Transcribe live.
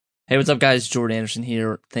Hey, what's up, guys? Jordan Anderson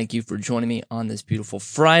here. Thank you for joining me on this beautiful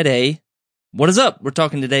Friday. What is up? We're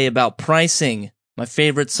talking today about pricing, my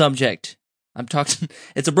favorite subject.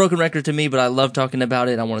 It's a broken record to me, but I love talking about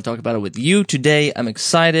it. I want to talk about it with you today. I'm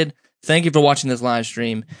excited. Thank you for watching this live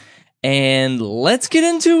stream. And let's get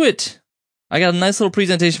into it. I got a nice little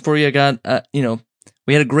presentation for you. I got,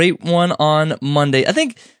 we had a great one on Monday. I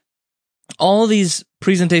think all of these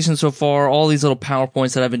presentations so far, all these little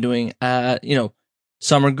PowerPoints that I've been doing,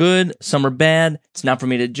 some are good, some are bad. It's not for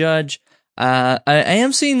me to judge. I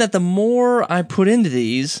am seeing that the more I put into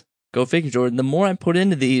these, go figure, Jordan, the more I put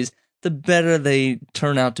into these, the better they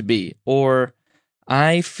turn out to be. Or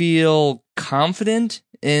I feel confident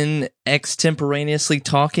in extemporaneously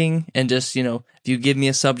talking and just, if you give me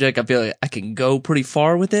a subject, I feel like I can go pretty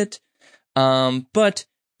far with it. But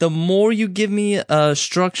the more you give me a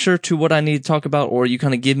structure to what I need to talk about, or you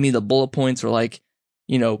kind of give me the bullet points, or like,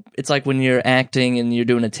 it's like when you're acting and you're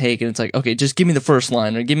doing a take and it's like, okay, just give me the first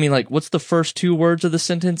line, or give me like, what's the first two words of the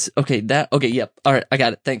sentence? Okay, yep. All right, I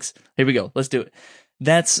got it. Thanks. Here we go. Let's do it.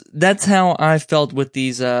 That's how I felt with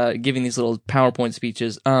these, giving these little PowerPoint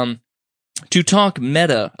speeches. To talk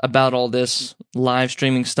meta about all this live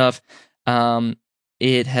streaming stuff,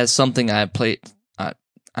 it has something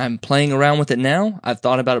I'm playing around with it now. I've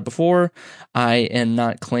thought about it before. I am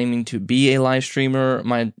not claiming to be a live streamer.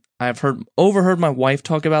 I've overheard my wife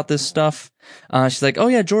talk about this stuff. She's like, "Oh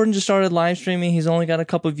yeah, Jordan just started live streaming. He's only got a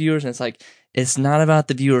couple of viewers." And it's like, it's not about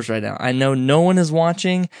the viewers right now. I know no one is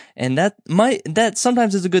watching, and that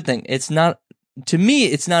sometimes is a good thing. It's not, to me,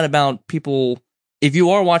 it's not about people. If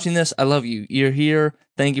you are watching this, I love you. You're here.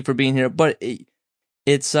 Thank you for being here. But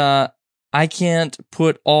it's I can't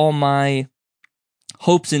put all my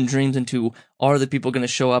hopes and dreams into, are the people going to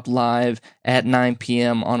show up live at 9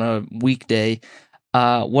 p.m. on a weekday?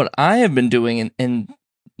 What I have been doing, and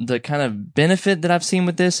the kind of benefit that I've seen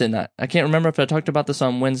with this, and I can't remember if I talked about this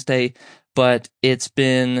on Wednesday, but it's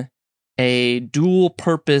been a dual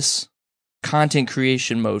purpose content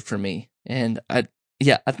creation mode for me. And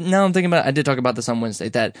now I'm thinking about it, I did talk about this on Wednesday,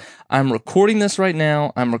 that I'm recording this right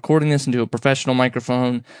now. I'm recording this into a professional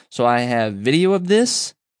microphone. So I have video of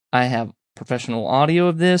this. I have professional audio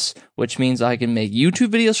of this, which means I can make YouTube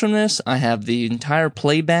videos from this. I have the entire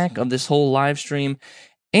playback of this whole live stream,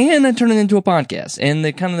 and I turn it into a podcast. And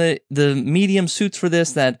the medium suits for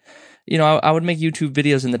this, that, I would make YouTube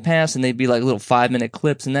videos in the past, and they'd be like little 5-minute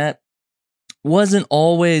clips, and that wasn't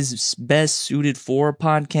always best suited for a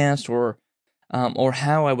podcast, or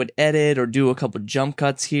how I would edit or do a couple jump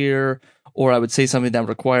cuts here, or I would say something that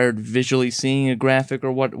required visually seeing a graphic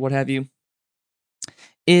or what have you.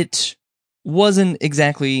 It wasn't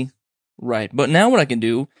exactly right. But now what I can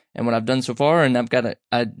do, and what I've done so far, and I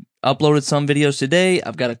uploaded some videos today,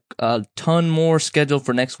 I've got a ton more scheduled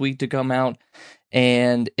for next week to come out,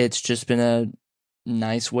 and it's just been a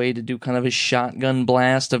nice way to do kind of a shotgun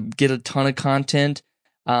blast of get a ton of content,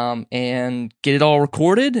 and get it all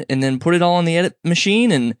recorded, and then put it all on the edit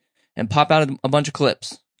machine and pop out a bunch of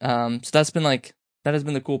clips. So that has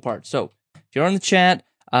been the cool part. So if you're on the chat,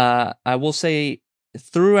 I will say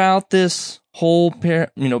throughout this whole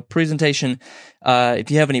presentation, if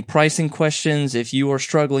you have any pricing questions, if you are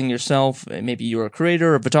struggling yourself, maybe you're a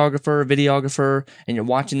creator, a photographer, a videographer, and you're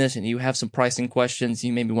watching this and you have some pricing questions,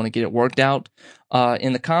 you maybe want to get it worked out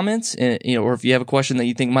in the comments, or if you have a question that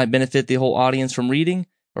you think might benefit the whole audience from reading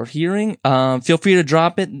or hearing, feel free to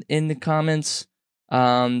drop it in the comments.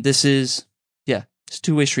 It's a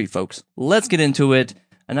two-way street, folks. Let's get into it.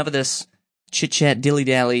 Enough of this chit-chat,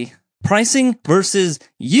 dilly-dally. Pricing versus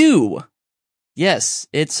you. Yes,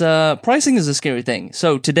 it's pricing is a scary thing.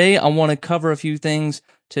 So today I want to cover a few things.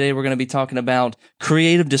 Today we're going to be talking about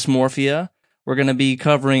creative dysmorphia. We're going to be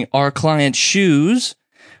covering our client's shoes.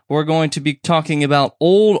 We're going to be talking about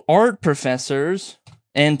old art professors.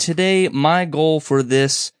 And today my goal for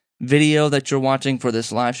this video that you're watching, for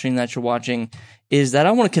this live stream that you're watching, is that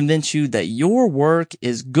I want to convince you that your work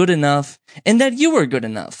is good enough and that you are good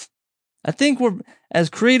enough. I think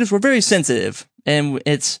as creatives, we're very sensitive, and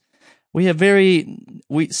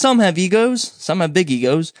some have egos, some have big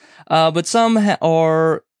egos, but some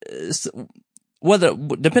are,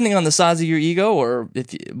 depending on the size of your ego, or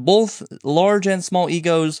both large and small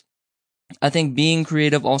egos, I think being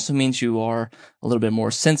creative also means you are a little bit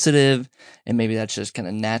more sensitive, and maybe that's just kind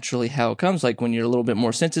of naturally how it comes. Like when you're a little bit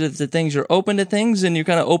more sensitive to things, you're open to things, and you're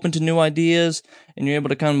kind of open to new ideas, and you're able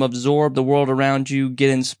to kind of absorb the world around you, get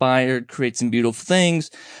inspired, create some beautiful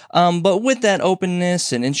things. But with that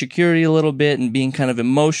openness and insecurity a little bit, and being kind of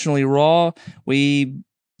emotionally raw, we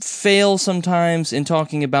fail sometimes in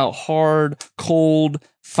talking about hard, cold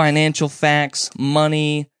financial facts,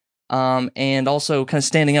 money, and also kind of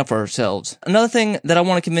standing up for ourselves. Another thing that I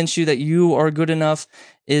want to convince you that you are good enough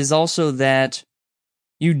is also that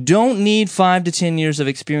you don't need 5 to 10 years of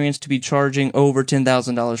experience to be charging over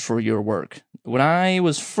 $10,000 for your work. When I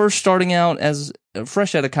was first starting out as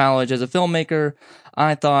fresh out of college as a filmmaker,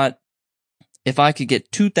 I thought if I could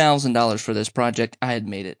get $2,000 for this project, I had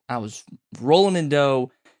made it. I was rolling in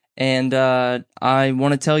dough, and I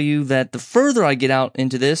want to tell you that the further I get out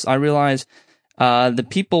into this, I realize the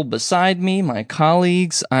people beside me, my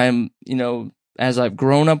colleagues, as I've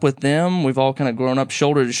grown up with them, we've all kind of grown up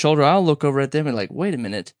shoulder to shoulder. I'll look over at them and like, wait a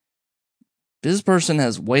minute, this person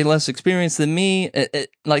has way less experience than me.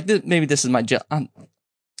 Maybe this is my job. I'm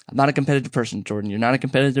not a competitive person, Jordan. You're not a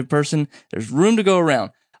competitive person. There's room to go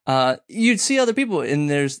around. You'd see other people, and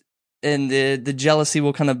the jealousy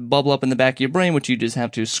will kind of bubble up in the back of your brain, which you just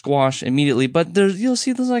have to squash immediately. But you'll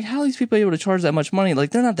see this like, how are these people able to charge that much money?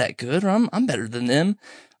 Like, they're not that good, or I'm better than them.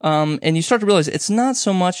 And you start to realize it's not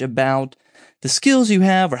so much about the skills you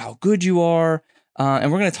have or how good you are.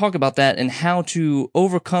 And we're going to talk about that and how to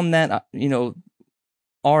overcome that,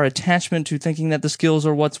 our attachment to thinking that the skills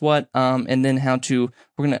are what's what, and then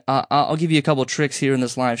I'll give you a couple of tricks here in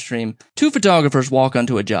this live stream. 2 photographers walk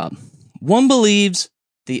onto a job. One believes,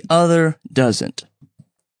 the other doesn't.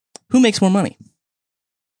 Who makes more money?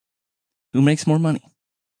 Who makes more money?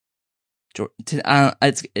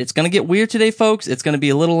 It's going to get weird today, folks. It's going to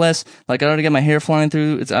be a little less, like I already got my hair flying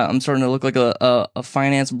through. I'm starting to look like a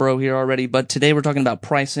finance bro here already. But today we're talking about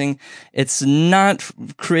pricing. It's not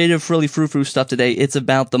creative, frilly, frou-frou stuff today. It's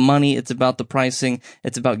about the money. It's about the pricing.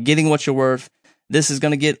 It's about getting what you're worth. This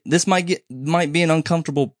might be an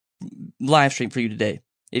uncomfortable live stream for you today.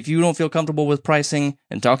 If you don't feel comfortable with pricing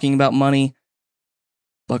and talking about money,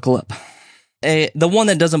 buckle up. The one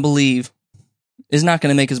that doesn't believe is not going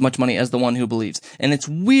to make as much money as the one who believes. And it's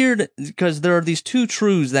weird because there are these 2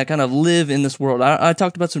 truths that kind of live in this world. I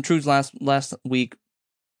talked about some truths last week,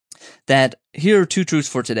 that here are 2 truths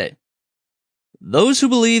for today. Those who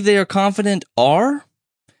believe they are confident are,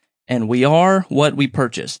 and we are what we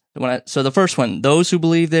purchase. So the first one, those who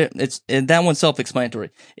believe that that one's self-explanatory.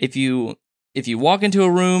 If you walk into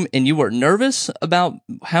a room and you are nervous about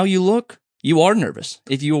how you look, you are nervous.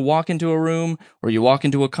 If you walk into a room or you walk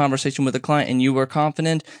into a conversation with a client and you are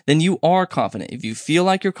confident, then you are confident. If you feel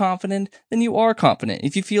like you're confident, then you are confident.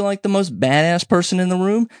 If you feel like the most badass person in the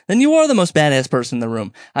room, then you are the most badass person in the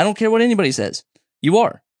room. I don't care what anybody says. You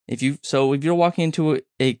are. If you're walking into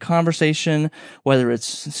a conversation, whether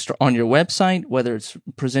it's on your website, whether it's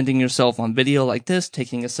presenting yourself on video like this,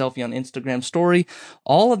 taking a selfie on Instagram story,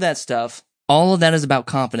 all of that stuff, all of that is about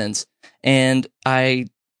confidence. And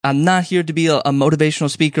I'm not here to be a motivational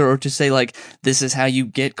speaker or to say like, this is how you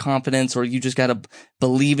get confidence or you just got to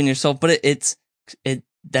believe in yourself. But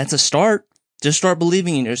that's a start. Just start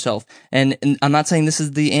believing in yourself. And I'm not saying this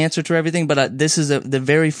is the answer to everything, but this is the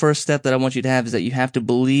very first step that I want you to have, is that you have to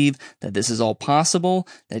believe that this is all possible,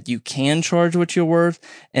 that you can charge what you're worth,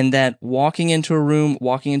 and that walking into a room,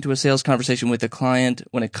 walking into a sales conversation with a client,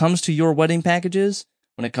 when it comes to your wedding packages,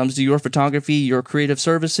 when it comes to your photography, your creative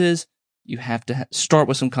services, you have to start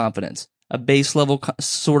with some confidence, a base level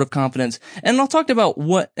sort of confidence. And I'll talk about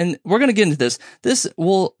and we're going to get into this.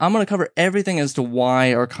 I'm going to cover everything as to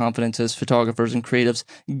why our confidence as photographers and creatives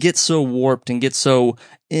gets so warped and gets so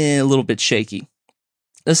a little bit shaky.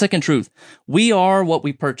 The second truth, we are what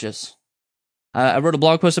we purchase. I wrote a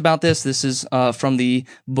blog post about this. This is from the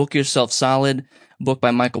Book Yourself Solid book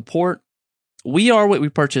by Michael Port. We are what we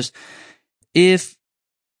purchase. If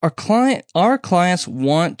our clients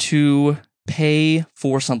want to pay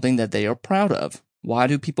for something that they are proud of. Why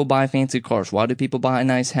do people buy fancy cars? Why do people buy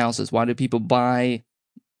nice houses? Why do people buy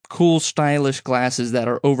cool, stylish glasses that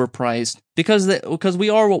are overpriced? Because we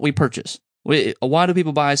are what we purchase. Why do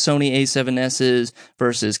people buy Sony A7Ss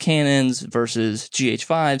versus Canons versus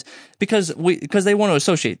GH5s? Because they want to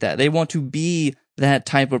associate that. They want to be that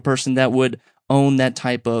type of person that would own that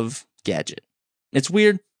type of gadget. It's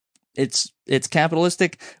weird. It's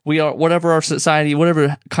capitalistic. We are whatever our society,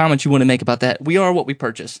 whatever comments you want to make about that. We are what we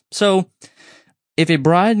purchase. So if a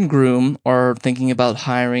bride and groom are thinking about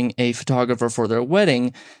hiring a photographer for their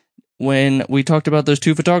wedding, when we talked about those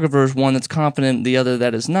 2 photographers, one that's confident, the other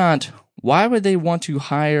that is not, why would they want to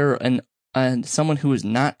hire someone who is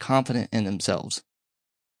not confident in themselves?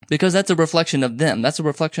 Because that's a reflection of them. That's a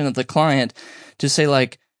reflection of the client to say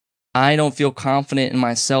like, I don't feel confident in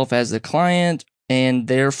myself as the client, and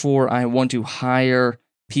therefore I want to hire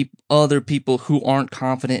other people who aren't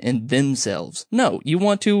confident in themselves. No, you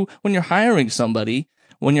want to, when you're hiring someone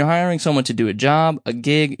to do a job, a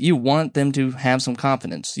gig, you want them to have some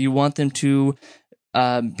confidence. You want them to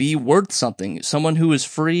be worth something. Someone who is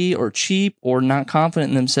free or cheap or not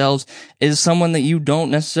confident in themselves is someone that you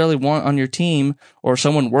don't necessarily want on your team, or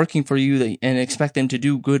someone working for you and expect them to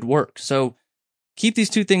do good work. So keep these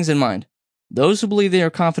two things in mind. Those who believe they are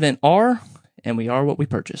confident are, and we are what we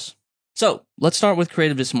purchase. So let's start with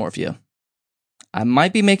creative dysmorphia. I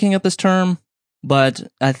might be making up this term,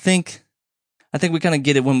 but I think we kind of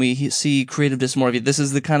get it when we see creative dysmorphia. This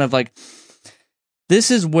is the kind of like,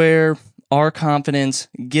 this is where our confidence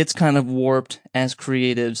gets kind of warped as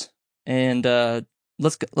creatives, and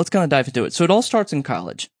let's kind of dive into it. So it all starts in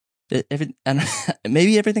college.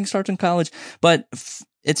 Maybe everything starts in college, but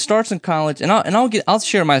it starts in college, and I'll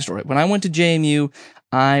share my story. When I went to JMU,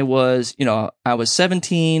 I was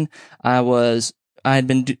 17. I had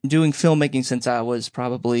been doing filmmaking since I'd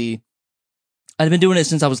been doing it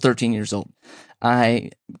since I was 13 years old.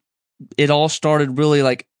 It all started really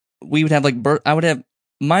like, we would have like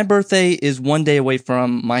my birthday is one day away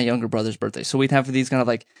from my younger brother's birthday. So we'd have these kind of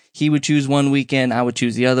like, he would choose one weekend, I would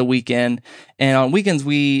choose the other weekend. And on weekends,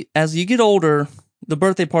 as you get older, the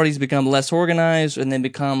birthday parties become less organized, and then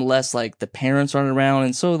become less like the parents aren't around.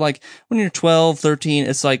 And so like when you're 12, 13,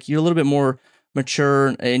 it's like you're a little bit more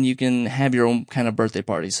mature and you can have your own kind of birthday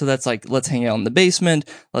party. So that's like, let's hang out in the basement.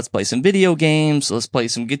 Let's play some video games. Let's play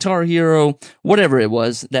some Guitar Hero, whatever it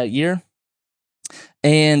was that year.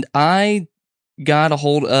 And I got a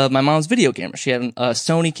hold of my mom's video camera. She had a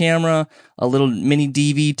Sony camera, a little mini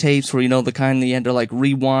DV tapes where, the kind that you had to like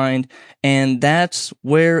rewind. And that's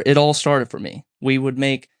where it all started for me. We would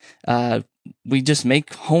we just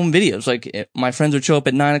make home videos. Like, my friends would show up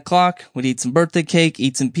at 9 o'clock. We'd eat some birthday cake,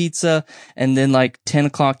 eat some pizza. And then like 10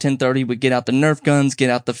 o'clock, 10:30, we'd get out the Nerf guns, get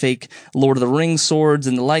out the fake Lord of the Rings swords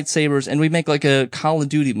and the lightsabers. And we'd make like a Call of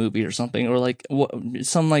Duty movie or something, or like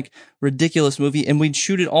some like ridiculous movie. And we'd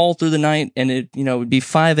shoot it all through the night. And it would be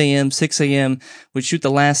 5 a.m., 6 a.m. We'd shoot the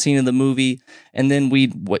last scene of the movie. And then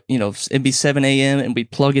it'd be 7 a.m. and we'd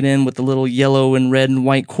plug it in with the little yellow and red and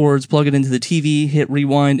white cords, plug it into the TV, hit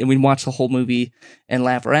rewind, and we'd watch the whole movie and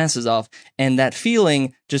laugh our asses off. And that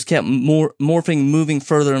feeling just kept morphing, moving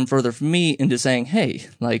further and further for me into saying, hey,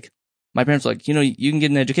 like, my parents were like, you can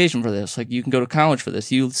get an education for this. Like, you can go to college for this.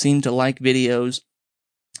 You seem to like videos.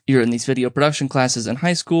 You're in these video production classes in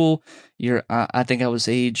high school. I think I was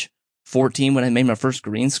age 14 when I made my first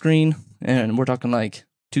green screen. And we're talking like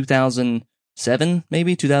 2007,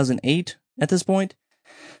 maybe 2008 at this point.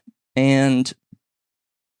 And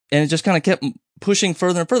it just kind of kept pushing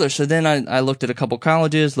further and further. So then I looked at a couple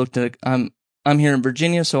colleges, I'm here in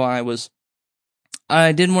Virginia, so I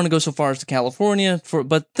didn't want to go so far as to California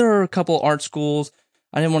but there are a couple art schools.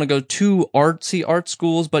 I didn't want to go too artsy art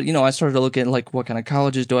schools, but I started to look at like, what kind of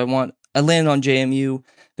colleges do I want? I landed on JMU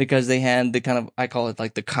because they had the kind of, I call it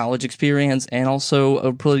like the college experience, and also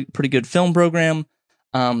a pretty good film program.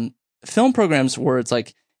 Film programs where it's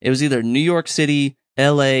like, it was either New York City,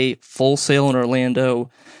 LA, Full Sail in Orlando.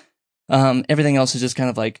 Everything else is just kind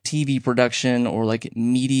of like TV production or like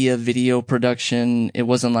media video production. It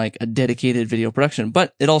wasn't like a dedicated video production,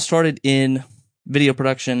 but it all started in video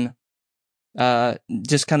production,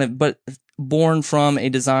 just kind of, but born from a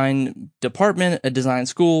design department, a design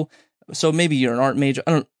school. So maybe you're an art major.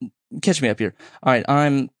 Catch me up here. All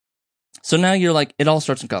right. So now you're like, it all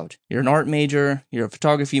starts in college. You're an art major, you're a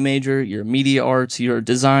photography major, you're a media arts, you're a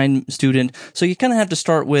design student. So you kind of have to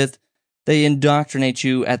start with, they indoctrinate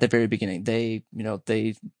you at the very beginning. They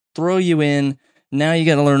throw you in. Now you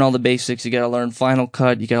got to learn all the basics. You got to learn Final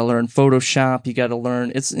Cut. You got to learn Photoshop. You got to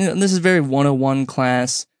learn, this is very 101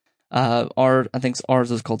 class. Art, I think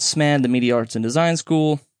ours is called SMAD, the Media Arts and Design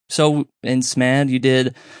School. So in SMAD, you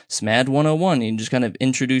did SMAD 101. You just kind of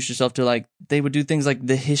introduce yourself to, like, they would do things like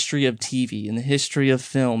the history of TV and the history of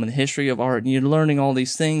film and the history of art. And you're learning all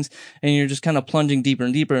these things, and you're just kind of plunging deeper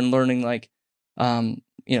and deeper and learning, like,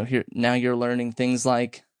 here, now you're learning things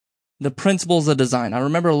like the principles of design. I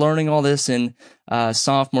remember learning all this in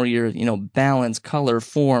sophomore year, balance, color,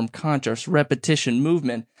 form, contrast, repetition,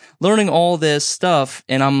 movement, learning all this stuff.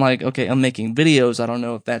 And I'm like, okay, I'm making videos. I don't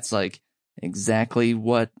know if that's like exactly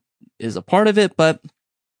what is a part of it, but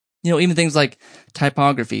even things like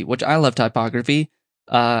typography, which I love typography.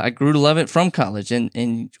 I grew to love it from college.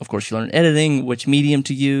 And of course you learn editing, which medium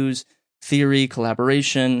to use, theory,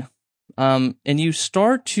 collaboration. And you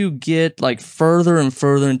start to get like further and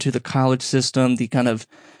further into the college system, the kind of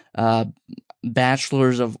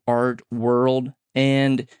bachelors of art world,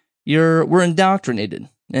 and we're indoctrinated.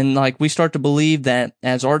 And like, we start to believe that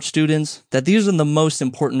as art students, that these are the most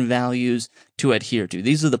important values to adhere to.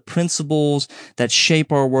 These are the principles that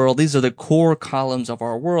shape our world. These are the core columns of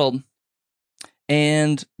our world.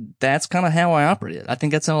 And that's kind of how I operated. I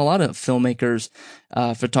think that's how a lot of filmmakers,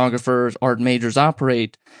 photographers, art majors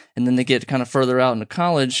operate. And then they get kind of further out into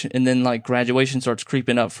college, and then like graduation starts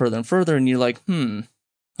creeping up further and further, and you're like,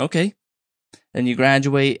 okay. And you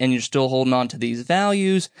graduate and you're still holding on to these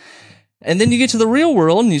values. And then you get to the real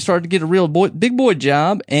world and you start to get a real big boy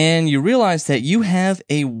job, and you realize that you have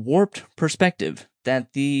a warped perspective,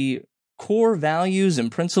 that the core values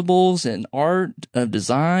and principles and art of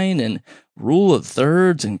design and rule of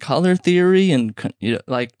thirds and color theory and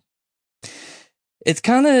like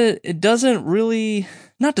it doesn't really,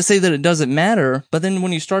 not to say that it doesn't matter, but then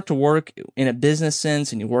when you start to work in a business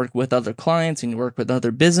sense and you work with other clients and you work with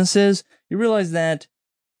other businesses, you realize that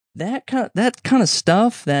kind of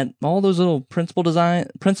stuff, that all those little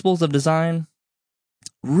principles of design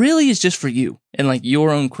really is just for you and like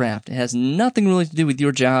your own craft. It has nothing really to do with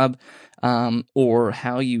your job, or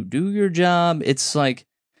how you do your job. It's like,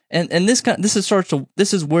 and this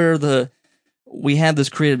is where we have this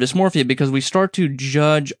creative dysmorphia, because we start to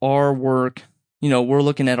judge our work. We're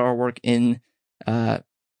looking at our work as a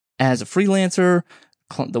freelancer,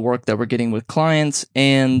 the work that we're getting with clients,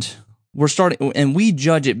 and we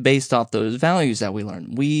judge it based off those values that we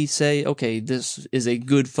learn. We say, okay, this is a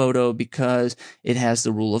good photo because it has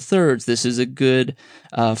the rule of thirds. This is a good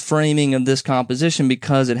framing of this composition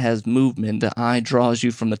because it has movement. The eye draws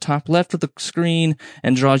you from the top left of the screen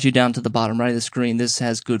and draws you down to the bottom right of the screen. This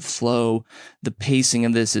has good flow. The pacing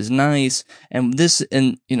of this is nice.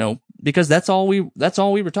 Because that's all we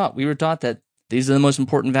were taught. We were taught that these are the most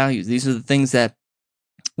important values. These are the things that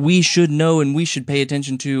we should know and we should pay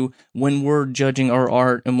attention to when we're judging our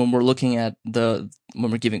art and when we're looking at when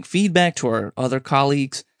we're giving feedback to our other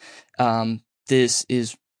colleagues. This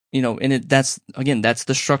is, that's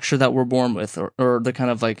the structure that we're born with, or the kind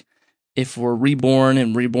of like, if we're reborn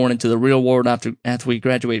into the real world after we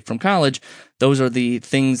graduate from college, those are the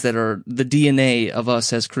things that are the DNA of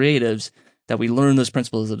us as creatives, that we learn those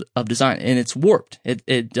principles of design, and it's warped.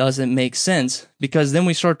 It doesn't make sense, because then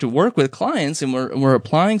we start to work with clients and we're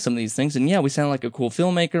applying some of these things, and yeah, we sound like a cool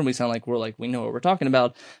filmmaker, and we sound like we know what we're talking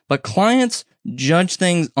about, but clients judge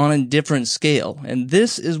things on a different scale, and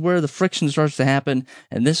this is where the friction starts to happen,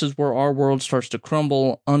 and this is where our world starts to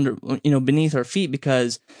crumble beneath our feet,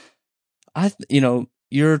 because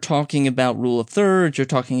you're talking about rule of thirds, you're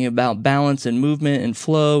talking about balance and movement and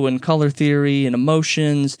flow and color theory and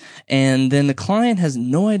emotions, and then the client has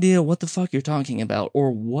no idea what the fuck you're talking about,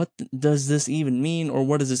 or what does this even mean, or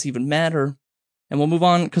what does this even matter? And we'll move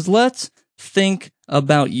on, because let's think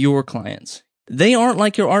about your clients. They aren't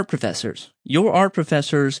like your art professors. Your art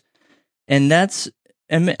professors,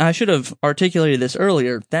 and I should have articulated this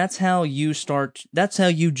earlier, that's how you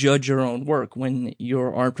judge your own work. When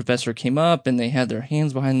your art professor came up and they had their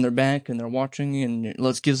hands behind their back and they're watching, and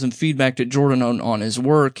let's give some feedback to Jordan on his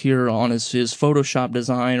work here, on his Photoshop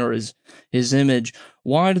design or his image.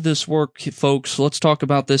 Why did this work, folks? Let's talk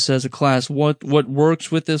about this as a class. What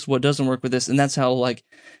works with this? What doesn't work with this? And that's how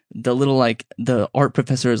the art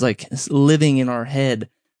professor is like living in our head.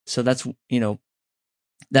 So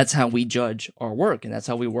that's how we judge our work, and that's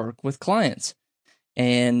how we work with clients.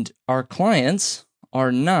 And our clients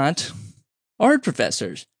are not art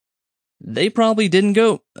professors. They probably didn't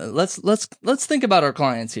go. Let's think about our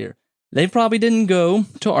clients here. They probably didn't go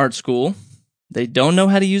to art school. They don't know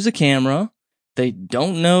how to use a camera. They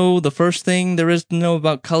don't know the first thing there is to know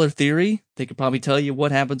about color theory. They could probably tell you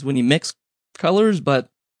what happens when you mix colors, but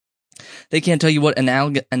they can't tell you what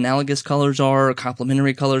analogous colors are, or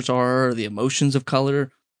complementary colors are, or the emotions of color.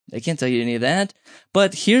 They can't tell you any of that.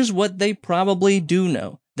 But here's what they probably do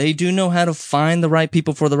know. They do know how to find the right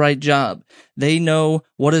people for the right job. They know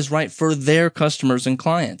what is right for their customers and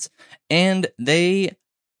clients. And they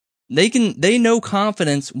know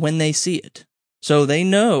confidence when they see it. So they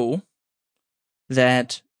know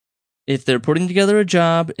that if they're putting together a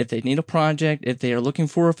job, if they need a project, if they are looking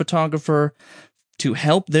for a photographer to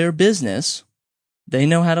help their business, they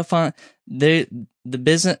know how to find the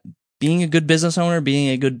business. Being a good business owner, being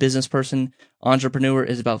a good business person, entrepreneur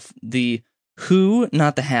is about the who,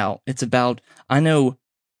 not the how. It's about, I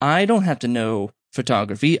don't have to know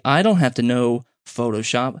photography. I don't have to know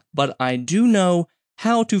Photoshop, but I do know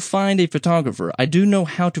how to find a photographer. I do know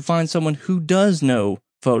how to find someone who does know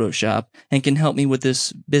Photoshop and can help me with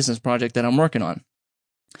this business project that I'm working on.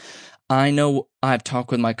 I know I've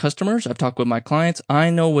talked with my customers, I've talked with my clients, I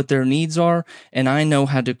know what their needs are, and I know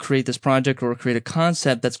how to create this project or create a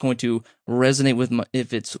concept that's going to resonate with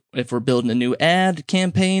if we're building a new ad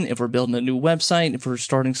campaign, if we're building a new website, if we're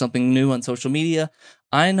starting something new on social media.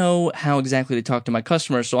 I know how exactly to talk to my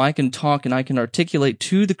customers, so I can talk and I can articulate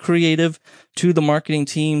to the creative, to the marketing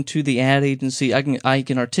team, to the ad agency. I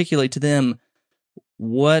can articulate to them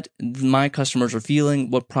what my customers are feeling,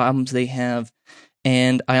 what problems they have.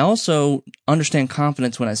 And I also understand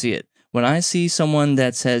confidence when I see it. When I see someone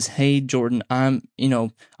that says, "Hey, Jordan, I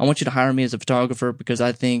want you to hire me as a photographer because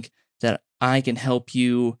I think that I can help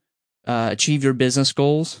you achieve your business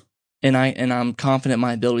goals, and I'm confident in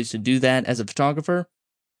my abilities to do that as a photographer."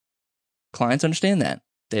 Clients understand that.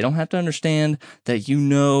 They don't have to understand that you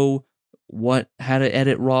know how to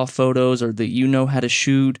edit raw photos, or that you know how to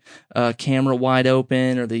shoot a camera wide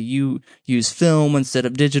open, or that you use film instead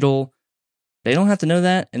of digital. They don't have to know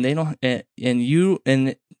that, and they don't.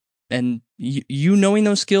 And you knowing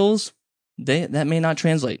those skills, that may not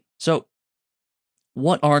translate. So,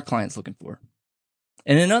 what are clients looking for?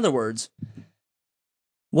 And in other words,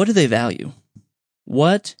 what do they value?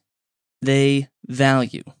 What they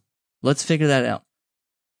value. Let's figure that out.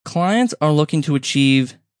 Clients are looking to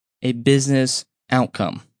achieve a business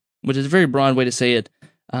outcome, which is a very broad way to say it.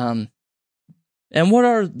 And what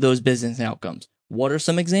are those business outcomes? What are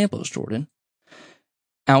some examples, Jordan?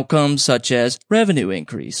 Outcomes such as revenue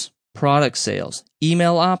increase, product sales,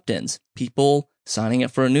 email opt-ins, people signing up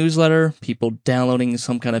for a newsletter, people downloading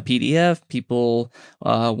some kind of PDF, people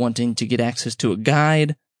wanting to get access to a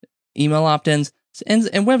guide, email opt-ins,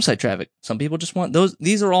 and website traffic. Some people just want those.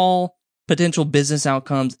 These are all potential business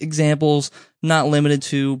outcomes, examples, not limited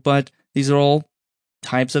to, but these are all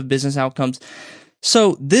types of business outcomes.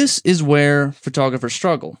 So this is where photographers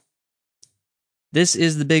struggle. This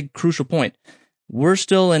is the big crucial point. We're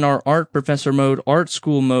still in our art professor mode, art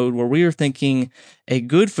school mode, where we are thinking a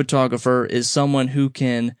good photographer is someone who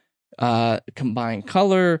can combine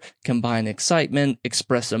color, combine excitement,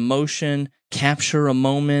 express emotion, capture a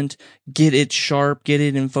moment, get it sharp, get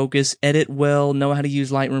it in focus, edit well, know how to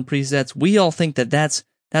use Lightroom presets. We all think that that's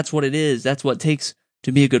what it is. That's what it takes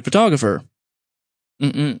to be a good photographer.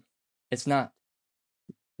 It's not.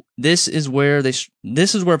 This is where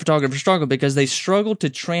photographers struggle, because they struggle to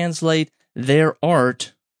translate their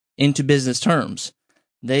art into business terms.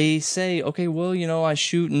 They say, okay, well, I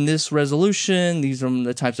shoot in this resolution. These are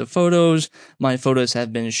the types of photos. My photos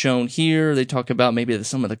have been shown here. They talk about maybe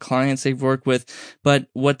some of the clients they've worked with. But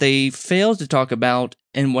what they fail to talk about,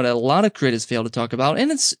 and what a lot of creators fail to talk about,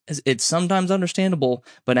 and it's sometimes understandable,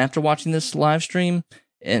 but after watching this live stream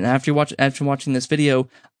and after watching this video,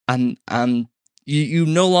 you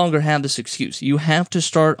no longer have this excuse. You have to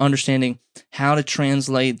start understanding how to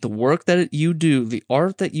translate the work that you do, the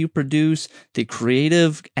art that you produce, the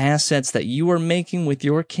creative assets that you are making with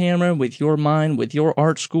your camera, with your mind, with your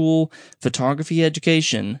art school, photography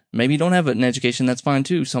education. Maybe you don't have an education, that's fine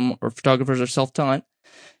too. Some photographers are self-taught.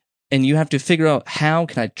 And you have to figure out, how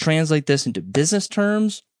can I translate this into business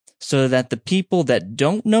terms so that the people that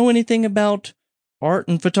don't know anything about art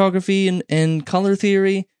and photography and color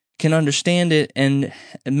theory can understand it, and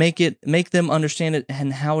make them understand it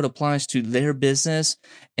and how it applies to their business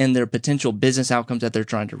and their potential business outcomes that they're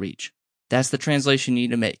trying to reach. That's the translation you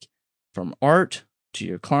need to make from art to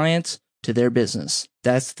your clients to their business.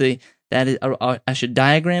 I should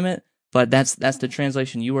diagram it, but that's the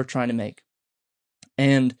translation you are trying to make.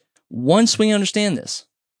 And once we understand this,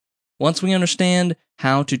 once we understand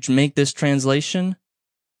how to make this translation,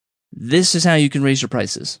 this is how you can raise your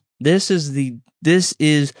prices. This is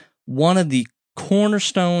one of the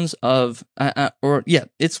cornerstones of,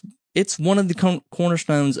 it's one of the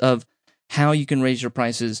cornerstones of how you can raise your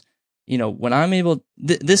prices. When I'm able,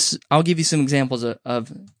 I'll give you some examples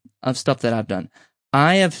of stuff that I've done.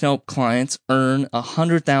 I have helped clients earn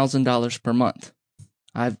 $100,000 per month.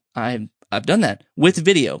 I've done that with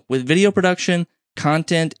video production,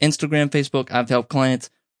 content, Instagram, Facebook. I've helped clients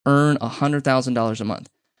earn $100,000 a month.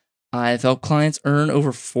 I've helped clients earn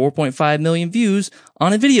over 4.5 million views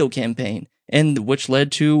on a video campaign, and which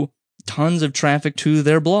led to tons of traffic to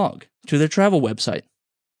their blog, to their travel website.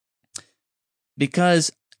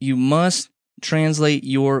 Because you must translate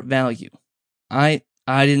your value. I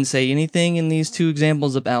didn't say anything in these two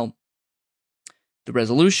examples about the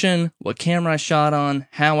resolution, what camera I shot on,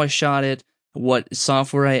 how I shot it, what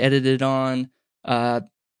software I edited on,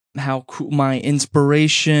 how cool my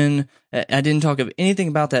inspiration. I didn't talk of anything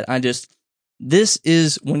about that. This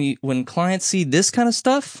is when clients see this kind of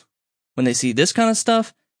stuff, when they see this kind of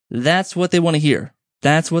stuff, that's what they want to hear.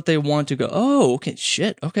 That's what they want to go, oh, okay,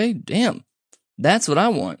 shit, okay, damn. That's what I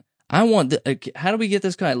want. How do we get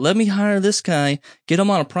this guy? Let me hire this guy, get him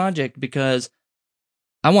on a project, because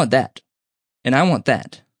I want that. And I want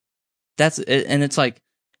that. And it's like,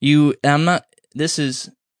 this is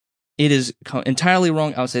it is entirely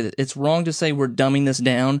wrong. I would say that it's wrong to say we're dumbing this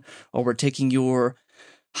down or we're taking your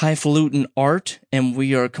highfalutin art and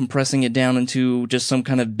we are compressing it down into just some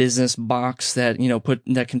kind of business box that,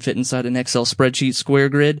 that can fit inside an Excel spreadsheet square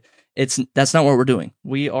grid. That's not what we're doing.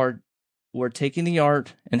 We're taking the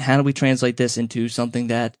art and how do we translate this into something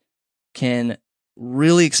that can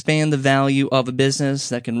really expand the value of a business,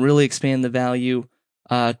 that can really expand the value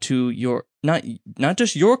to your, not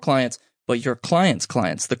just your clients, but your clients'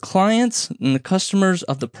 clients, the clients and the customers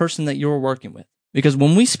of the person that you're working with. Because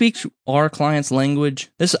when we speak our clients'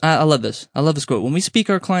 language, I love this. I love this quote. When we speak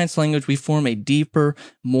our clients' language, we form a deeper,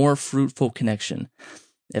 more fruitful connection.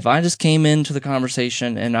 If I just came into the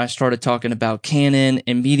conversation and I started talking about Canon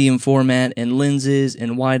and medium format and lenses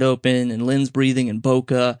and wide open and lens breathing and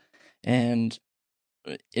bokeh and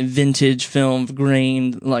vintage film,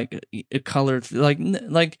 grain, like colored,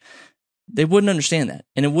 like they wouldn't understand that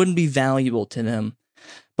and it wouldn't be valuable to them.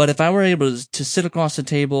 But if I were able to sit across the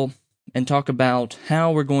table and talk about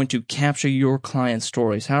how we're going to capture your client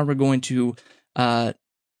stories, how we're going to,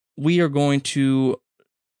 we are going to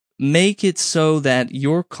make it so that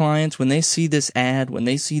your clients, when they see this ad, when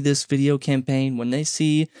they see this video campaign, when they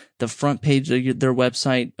see the front page of their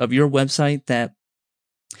website, of your website, that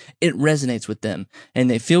it resonates with them and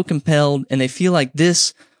they feel compelled and they feel like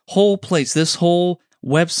this whole place, this whole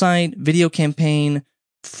website, video campaign,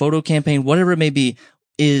 photo campaign, whatever it may be,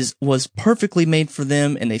 was perfectly made for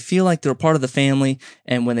them and they feel like they're a part of the family.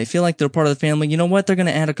 And when they feel like they're a part of the family, you know what? They're going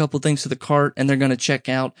to add a couple things to the cart and they're going to check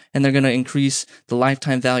out and they're going to increase the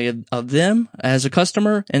lifetime value of them as a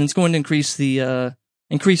customer. And it's going to increase the,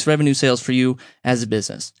 increase revenue sales for you as a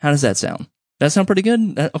business. How does that sound? That sound pretty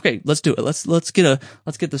good? Okay, let's do it. Let's get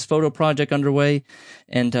this photo project underway.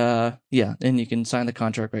 And, and you can sign the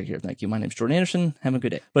contract right here. Thank you. My name's Jordan Anderson. Have a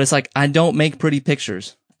good day. But it's like, I don't make pretty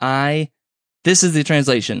pictures. This is the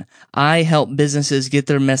translation. I help businesses get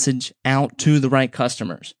their message out to the right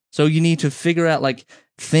customers. So you need to figure out,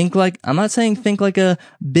 I'm not saying think like a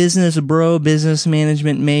business bro, business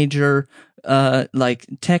management major, like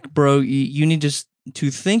tech bro. You need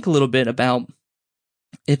to think a little bit about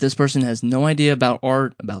if this person has no idea about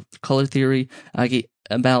art, about color theory,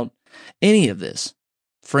 about any of this,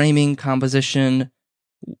 framing, composition,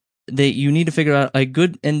 that you need to figure out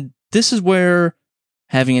and this is where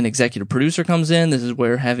having an executive producer comes in. This is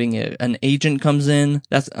where having an agent comes in.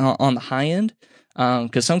 That's on the high end.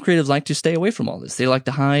 Because some creatives like to stay away from all this. They like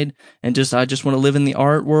to hide and I just want to live in the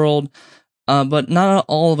art world. But not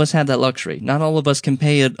all of us have that luxury. Not all of us can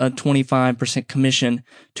pay a 25% commission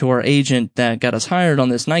to our agent that got us hired on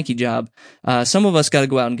this Nike job. Some of us got to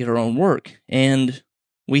go out and get our own work. And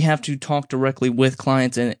we have to talk directly with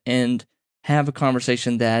clients and have a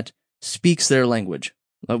conversation that speaks their language.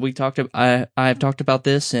 I've talked about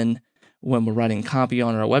this, and when we're writing copy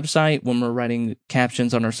on our website, when we're writing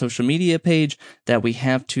captions on our social media page, that we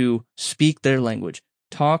have to speak their language.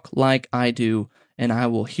 Talk like I do, and I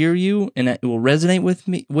will hear you, and it will resonate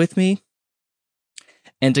with me.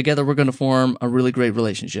 And together we're going to form a really great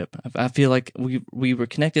relationship. I feel like we were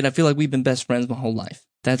connected. I feel like we've been best friends my whole life.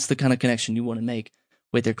 That's the kind of connection you want to make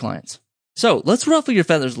with your clients. So let's ruffle your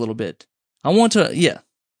feathers a little bit.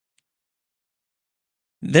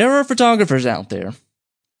 There are photographers out there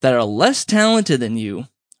that are less talented than you,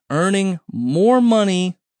 earning more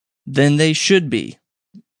money than they should be.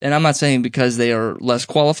 And I'm not saying because they are less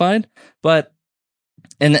qualified, but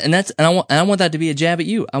I want that to be a jab at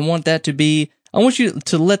you. I want you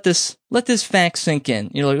to let this fact sink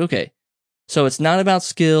in. You're like, okay, so it's not about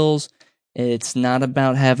skills, it's not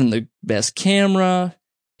about having the best camera.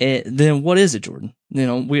 Then what is it, Jordan?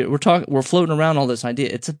 We're floating around all this idea.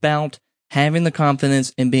 It's about having the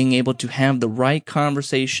confidence and being able to have the right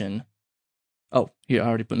conversation. Oh, here, I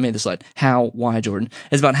already made the slide. Why, Jordan?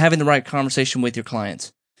 It's about having the right conversation with your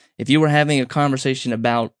clients. If you were having a conversation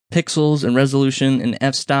about pixels and resolution and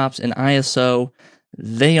f-stops and ISO,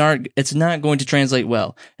 it's not going to translate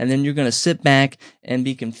well. And then you're going to sit back and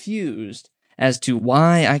be confused as to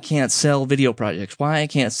why I can't sell video projects, why I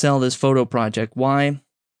can't sell this photo project, why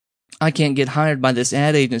I can't get hired by this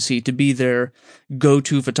ad agency to be their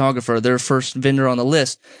go-to photographer, their first vendor on the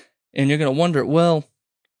list. And you're going to wonder, well,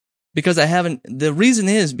 the reason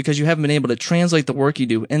is because you haven't been able to translate the work you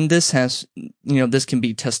do. And this can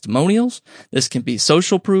be testimonials. This can be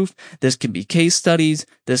social proof. This can be case studies.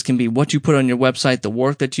 This can be what you put on your website, the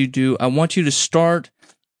work that you do. I want you to start.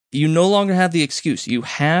 You no longer have the excuse. You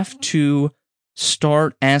have to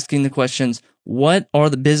start asking the questions, what are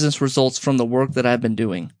the business results from the work that I've been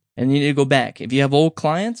doing? And you need to go back. If you have old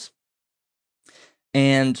clients,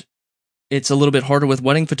 and it's a little bit harder with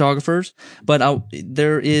wedding photographers, but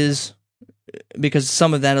because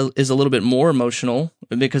some of that is a little bit more emotional,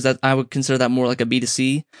 because I would consider that more like a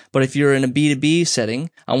B2C. But if you're in a B2B setting,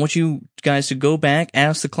 I want you guys to go back,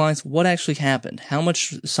 ask the clients what actually happened. How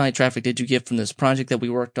much site traffic did you get from this project that we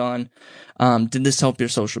worked on? Did this help your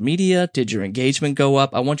social media? Did your engagement go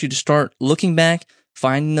up? I want you to start looking back,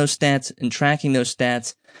 finding those stats and tracking those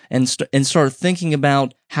stats, and start thinking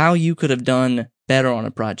about how you could have done better on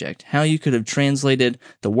a project, how you could have translated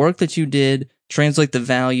the work that you did, translate the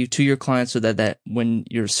value to your clients so that when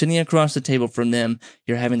you're sitting across the table from them,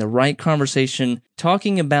 you're having the right conversation,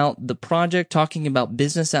 talking about the project, talking about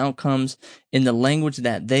business outcomes in the language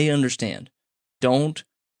that they understand. Don't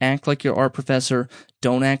act like your art professor.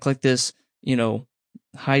 Don't act like this,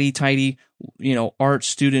 hidey-tidy, art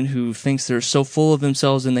student who thinks they're so full of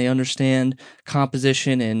themselves and they understand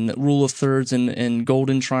composition and rule of thirds and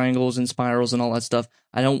golden triangles and spirals and all that stuff.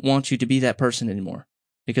 I don't want you to be that person anymore,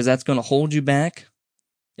 because that's going to hold you back.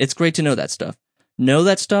 It's great to know that stuff. Know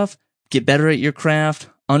that stuff, get better at your craft,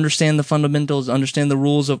 understand the fundamentals, understand the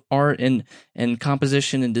rules of art and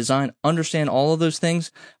composition and design, understand all of those things,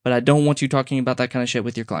 but I don't want you talking about that kind of shit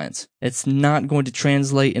with your clients. It's not going to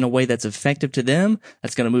translate in a way that's effective to them.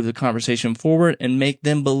 That's going to move the conversation forward and make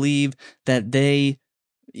them believe that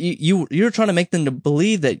you're trying to make them to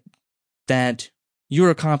believe that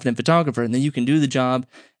you're a confident photographer and that you can do the job.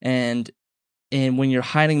 And when you're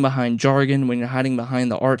hiding behind jargon, when you're hiding behind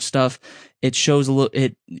the art stuff, it shows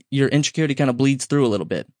your insecurity kind of bleeds through a little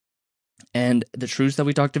bit. And the truths that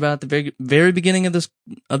we talked about at the very, very beginning of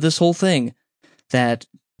this whole thing, that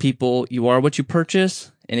you are what you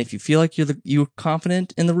purchase, and if you feel like you're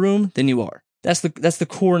confident in the room, then you are. That's the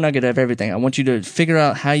core nugget of everything. I want you to figure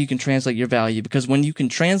out how you can translate your value, because when you can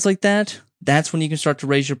translate that, that's when you can start to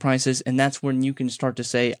raise your prices, and that's when you can start to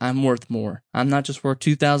say, I'm worth more. I'm not just worth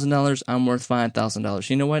 $2,000, I'm worth $5,000.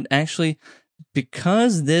 You know what? Actually,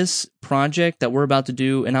 because this project that we're about to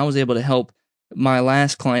do, and I was able to help my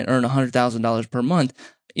last client earn $100,000 per month,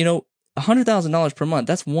 $100,000 per month,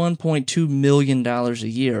 that's $1.2 million a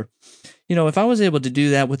year. If I was able to do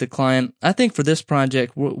that with a client, I think for this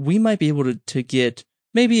project, we might be able to get,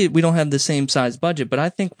 maybe we don't have the same size budget, but I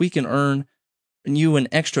think we can earn you an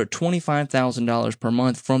extra $25,000 per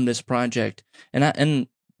month from this project. And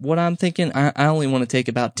what I'm thinking, I only want to take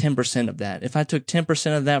about 10% of that. If I took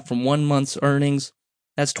 10% of that from 1 month's earnings,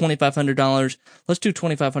 that's $2,500. Let's do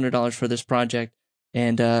 $2,500 for this project.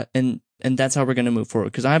 And that's how we're going to move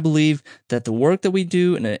forward. Because I believe that the work that we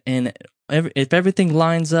do, and if everything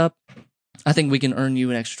lines up, I think we can earn you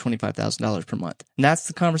an extra $25,000 per month. And that's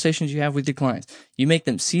the conversations you have with your clients. You make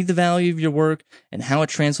them see the value of your work and how it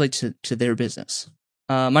translates to their business.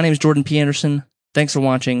 My name is Jordan P. Anderson. Thanks for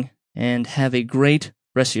watching, and have a great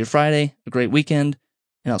rest of your Friday, a great weekend,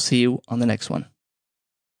 and I'll see you on the next one.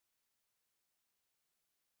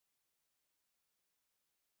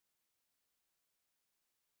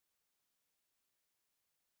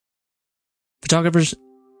 Photographers,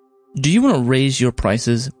 do you want to raise your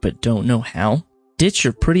prices but don't know how? Ditch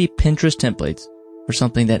your pretty Pinterest templates for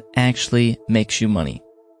something that actually makes you money.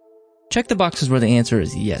 Check the boxes where the answer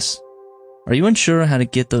is yes. Are you unsure how to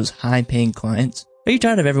get those high-paying clients? Are you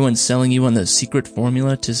tired of everyone selling you on the secret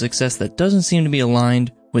formula to success that doesn't seem to be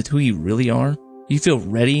aligned with who you really are? You feel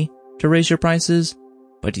ready to raise your prices,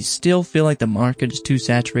 but you still feel like the market is too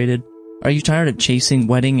saturated? Are you tired of chasing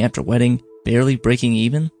wedding after wedding, barely breaking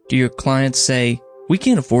even? Do your clients say, we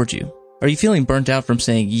can't afford you? Are you feeling burnt out from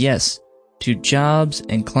saying yes to jobs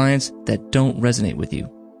and clients that don't resonate with you?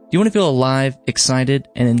 Do you want to feel alive, excited,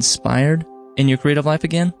 and inspired in your creative life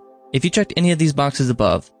again? If you checked any of these boxes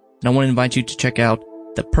above, then I want to invite you to check out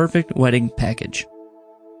the Perfect Wedding Package.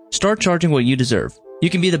 Start charging what you deserve. You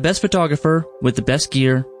can be the best photographer with the best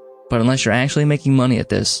gear, but unless you're actually making money at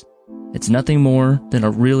this, it's nothing more than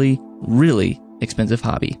a really, really expensive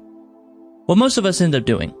hobby. What most of us end up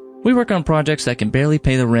doing, we work on projects that can barely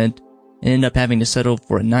pay the rent and end up having to settle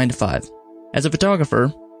for a 9-to-5. As a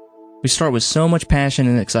photographer, we start with so much passion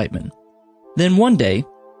and excitement. Then one day,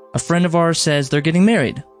 a friend of ours says they're getting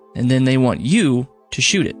married, and then they want you to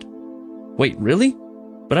shoot it. Wait, really?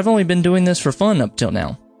 But I've only been doing this for fun up till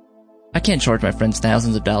now. I can't charge my friends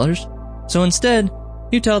thousands of dollars. So instead,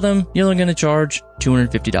 you tell them you're only going to charge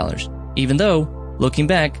 $250, even though, looking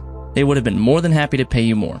back, they would have been more than happy to pay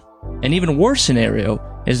you more. An even worse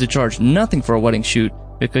scenario is to charge nothing for a wedding shoot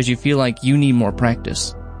because you feel like you need more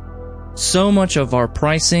practice. So much of our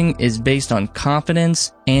pricing is based on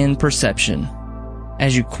confidence and perception.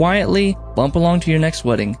 As you quietly bump along to your next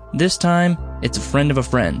wedding, this time it's a friend of a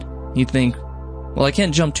friend. You think, well, I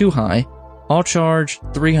can't jump too high. I'll charge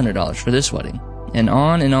 $300 for this wedding. And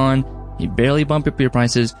on you barely bump up your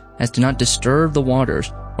prices as to not disturb the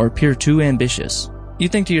waters or appear too ambitious. You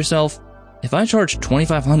think to yourself, if I charge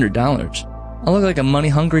 $2,500, I'll look like a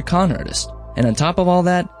money-hungry con artist. And on top of all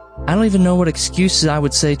that, I don't even know what excuses I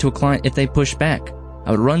would say to a client if they push back.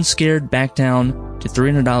 I would run scared back down to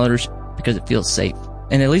 $300 because it feels safe.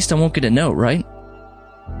 And at least I won't get a no, right?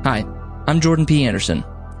 Hi, I'm Jordan P. Anderson.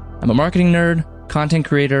 I'm a marketing nerd, content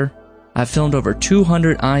creator. I've filmed over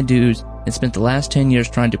 200 I-Dos and spent the last 10 years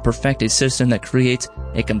trying to perfect a system that creates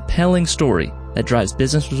a compelling story that drives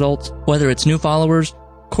business results, whether it's new followers,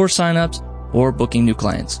 course signups, or booking new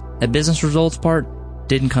clients. The business results part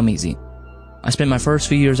didn't come easy. I spent my first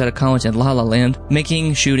few years out of college in La La Land,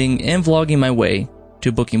 making, shooting, and vlogging my way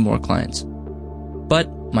to booking more clients. But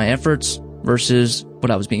my efforts versus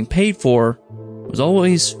what I was being paid for was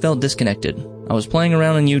always felt disconnected. I was playing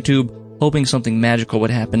around on YouTube, hoping something magical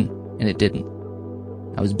would happen, and it didn't.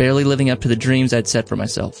 I was barely living up to the dreams I'd set for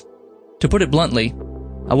myself. To put it bluntly,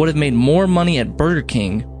 I would have made more money at Burger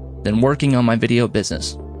King than working on my video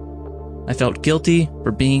business. I felt guilty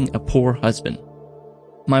for being a poor husband.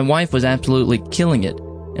 My wife was absolutely killing it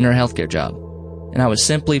in her healthcare job, and I was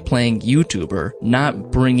simply playing YouTuber,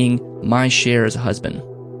 not bringing my share as a husband.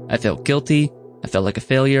 I felt guilty, I felt like a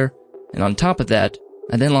failure, and on top of that,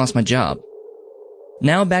 I then lost my job.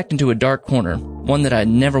 Now backed into a dark corner, one that I'd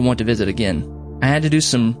never want to visit again, I had to do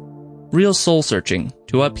some real soul searching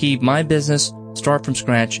to upheave my business, start from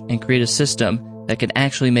scratch, and create a system that could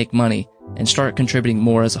actually make money and start contributing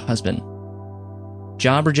more as a husband.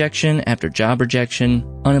 Job rejection after job rejection,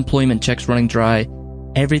 unemployment checks running dry,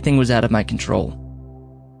 everything was out of my control.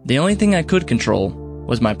 The only thing I could control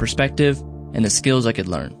was my perspective and the skills I could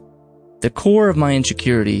learn. The core of my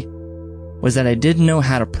insecurity was that I didn't know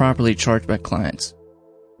how to properly charge my clients.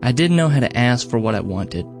 I didn't know how to ask for what I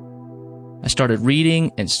wanted. I started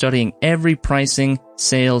reading and studying every pricing,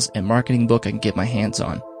 sales, and marketing book I can get my hands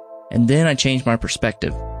on. And then I changed my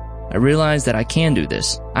perspective. I realized that I can do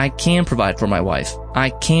this. I can provide for my wife. I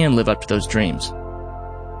can live up to those dreams.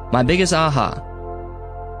 My biggest aha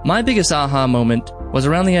moment was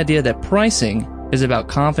around the idea that pricing is about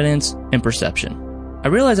confidence and perception. I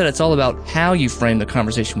realized that it's all about how you frame the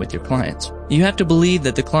conversation with your clients. You have to believe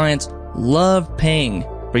that the clients love paying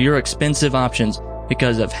for your expensive options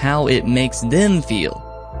because of how it makes them feel.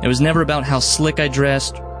 It was never about how slick I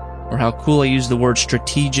dressed or how cool I used the word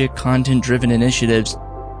strategic, content-driven initiatives.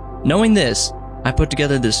 Knowing this, I put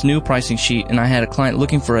together this new pricing sheet, and I had a client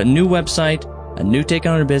looking for a new website, a new take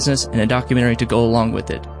on her business, and a documentary to go along with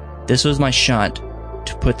it. This was my shot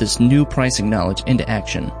to put this new pricing knowledge into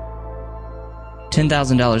action.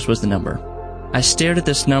 $10,000 was the number. I stared at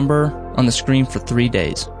this number on the screen for 3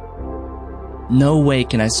 days. No way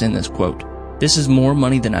can I send this quote. This is more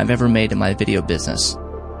money than I've ever made in my video business.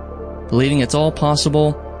 Believing it's all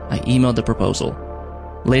possible, I emailed the proposal.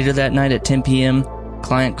 Later that night at 10 p.m.,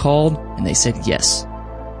 client called and they said yes.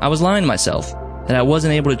 I was lying to myself that I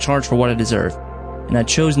wasn't able to charge for what I deserve, and I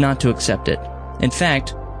chose not to accept it. In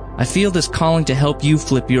fact, I feel this calling to help you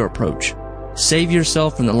flip your approach. Save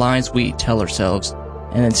yourself from the lies we tell ourselves,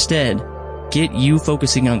 and instead, get you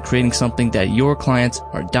focusing on creating something that your clients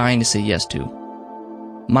are dying to say yes to.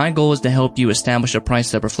 My goal is to help you establish a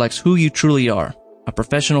price that reflects who you truly are, a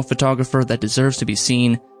professional photographer that deserves to be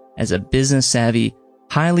seen as a business-savvy,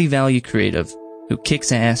 highly valued creative who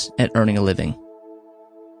kicks ass at earning a living.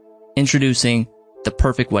 Introducing the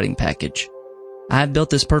Perfect Wedding Package. I've built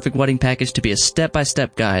this Perfect Wedding Package to be a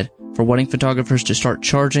step-by-step guide for wedding photographers to start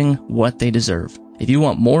charging what they deserve. If you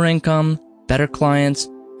want more income, better clients,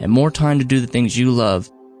 and more time to do the things you love,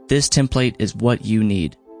 this template is what you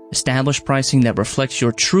need. Establish pricing that reflects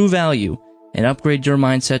your true value and upgrade your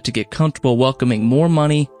mindset to get comfortable welcoming more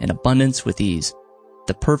money and abundance with ease.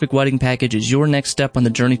 The Perfect Wedding Package is your next step on the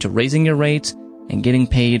journey to raising your rates and getting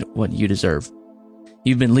paid what you deserve.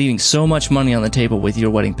 You've been leaving so much money on the table with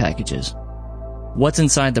your wedding packages. What's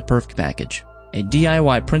inside the Perfect Package? A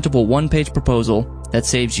DIY printable one-page proposal that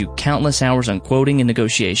saves you countless hours on quoting and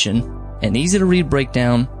negotiation, an easy-to-read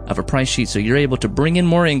breakdown of a price sheet so you're able to bring in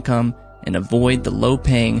more income and avoid the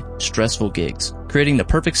low-paying, stressful gigs, creating the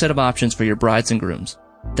perfect set of options for your brides and grooms.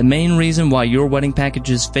 The main reason why your wedding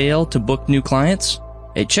packages fail to book new clients?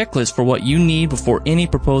 A checklist for what you need before any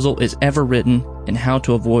proposal is ever written and how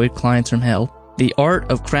to avoid clients from hell. The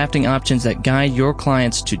art of crafting options that guide your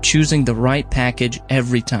clients to choosing the right package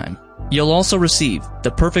every time. You'll also receive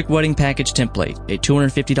the Perfect Wedding Package template, a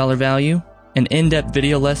 $250 value, an in-depth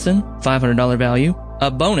video lesson, $500 value,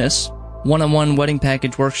 a bonus, one-on-one wedding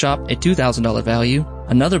package workshop, a $2,000 value,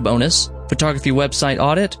 another bonus, photography website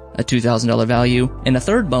audit, a $2,000 value, and a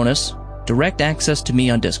third bonus, direct access to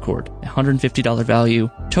me on Discord, a $150 value,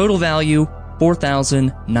 total value,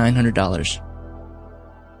 $4,900.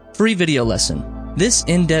 Free video lesson. This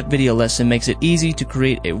in-depth video lesson makes it easy to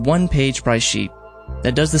create a one-page price sheet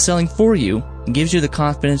that does the selling for you and gives you the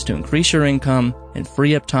confidence to increase your income and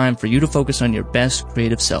free up time for you to focus on your best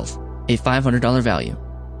creative self. A $500 value.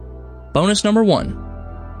 Bonus number 1.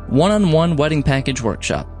 One-on-one wedding package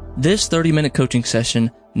workshop. This 30-minute coaching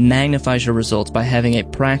session magnifies your results by having a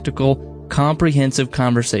practical, comprehensive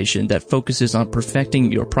conversation that focuses on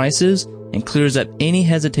perfecting your prices and clears up any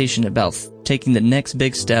hesitation about taking the next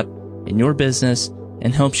big step in your business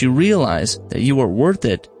and helps you realize that you are worth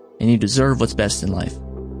it and you deserve what's best in life.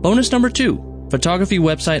 Bonus number 2, photography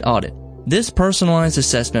website audit. This personalized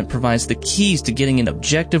assessment provides the keys to getting an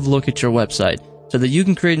objective look at your website so that you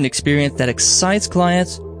can create an experience that excites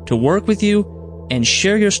clients to work with you and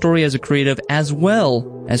share your story as a creative, as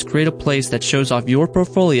well as create a place that shows off your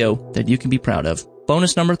portfolio that you can be proud of.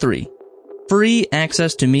 Bonus number 3, free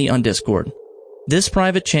access to me on Discord. This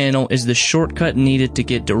private channel is the shortcut needed to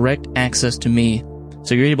get direct access to me,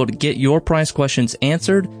 so you're able to get your price questions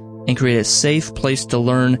answered and create a safe place to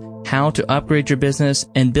learn how to upgrade your business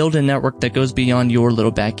and build a network that goes beyond your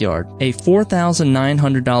little backyard. A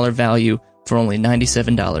 $4,900 value for only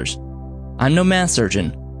 $97. I'm no math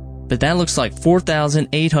surgeon, but that looks like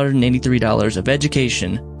 $4,883 of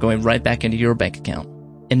education going right back into your bank account.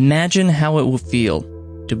 Imagine how it will feel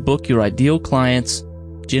to book your ideal clients,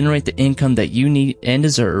 generate the income that you need and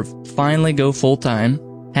deserve, finally go full-time,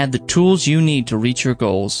 have the tools you need to reach your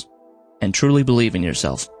goals, and truly believe in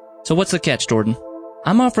yourself. So what's the catch, Jordan?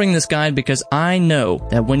 I'm offering this guide because I know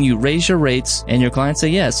that when you raise your rates and your clients say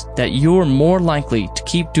yes, that you're more likely to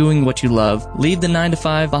keep doing what you love, leave the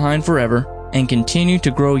 9-to-5 behind forever, and continue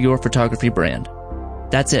to grow your photography brand.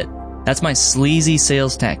 That's it. That's my sleazy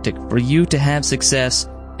sales tactic for you to have success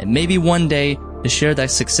and maybe one day to share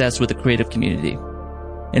that success with the creative community.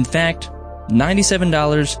 In fact,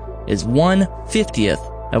 $97 is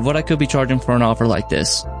 1/50th of what I could be charging for an offer like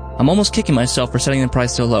this. I'm almost kicking myself for setting the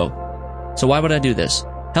price so low. So why would I do this?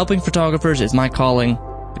 Helping photographers is my calling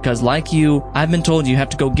because, like you, I've been told you have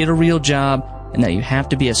to go get a real job and that you have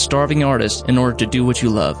to be a starving artist in order to do what you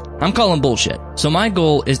love. I'm calling bullshit. So my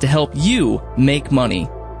goal is to help you make money.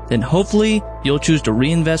 Then hopefully you'll choose to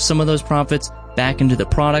reinvest some of those profits back into the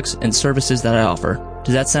products and services that I offer.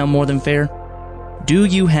 Does that sound more than fair? Do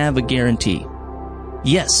you have a guarantee?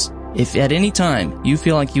 Yes. If at any time you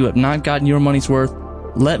feel like you have not gotten your money's worth,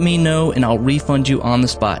 let me know and I'll refund you on the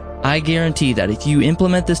spot. I guarantee that if you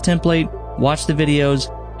implement this template, watch the videos,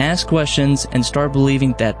 ask questions, and start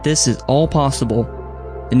believing that this is all possible,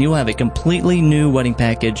 then you'll have a completely new wedding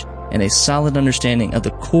package and a solid understanding of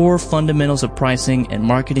the core fundamentals of pricing and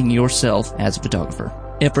marketing yourself as a photographer.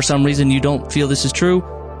 If for some reason you don't feel this is true,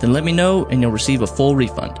 then let me know and you'll receive a full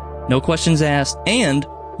refund. No questions asked, and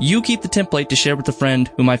you keep the template to share with a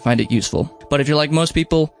friend who might find it useful. But if you're like most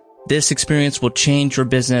people, this experience will change your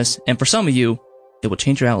business, and for some of you, it will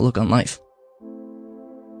change your outlook on life.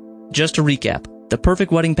 Just to recap, the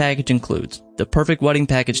Perfect Wedding Package includes the Perfect Wedding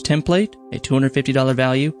Package template, a $250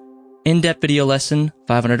 value, in-depth video lesson,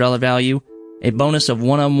 $500 value, a bonus of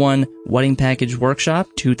one-on-one wedding package workshop,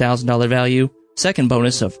 $2,000 value, second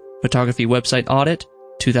bonus of photography website audit,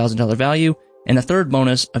 $2,000 value, and a third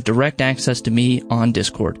bonus of direct access to me on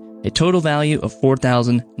Discord, a total value of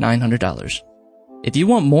 $4,900. If you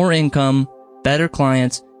want more income, better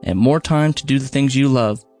clients, and more time to do the things you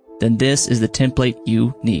love, then this is the template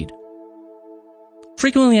you need.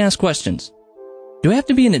 Frequently asked questions. Do I have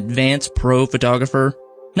to be an advanced pro photographer?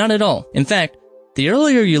 Not at all. In fact, the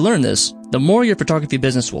earlier you learn this, the more your photography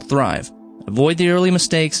business will thrive. Avoid the early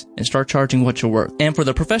mistakes and start charging what you're worth. And for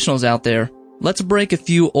the professionals out there, let's break a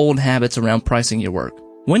few old habits around pricing your work.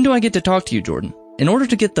 When do I get to talk to you, Jordan? In order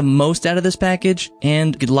to get the most out of this package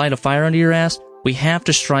and light a fire under your ass, we have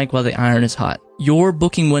to strike while the iron is hot. Your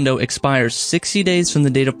booking window expires 60 days from the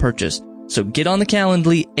date of purchase, so get on the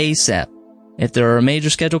Calendly ASAP. If there are major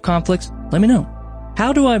schedule conflicts, let me know.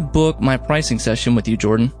 How do I book my pricing session with you,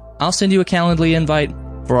 Jordan? I'll send you a Calendly invite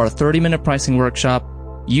for our 30-minute pricing workshop.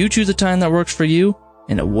 You choose a time that works for you,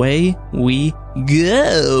 and away we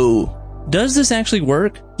go. Does this actually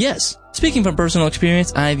work? Yes. Speaking from personal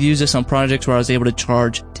experience, I've used this on projects where I was able to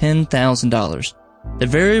charge $10,000. The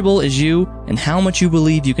variable is you and how much you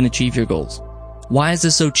believe you can achieve your goals. Why is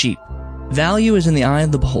this so cheap? Value is in the eye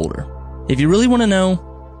of the beholder. If you really want to know,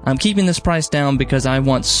 I'm keeping this price down because I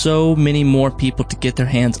want so many more people to get their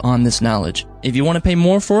hands on this knowledge. If you want to pay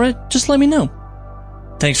more for it, just let me know.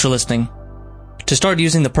 Thanks for listening. To start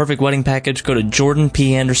using the Perfect Wedding Package, go to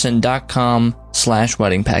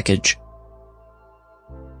jordanpanderson.com/wedding package.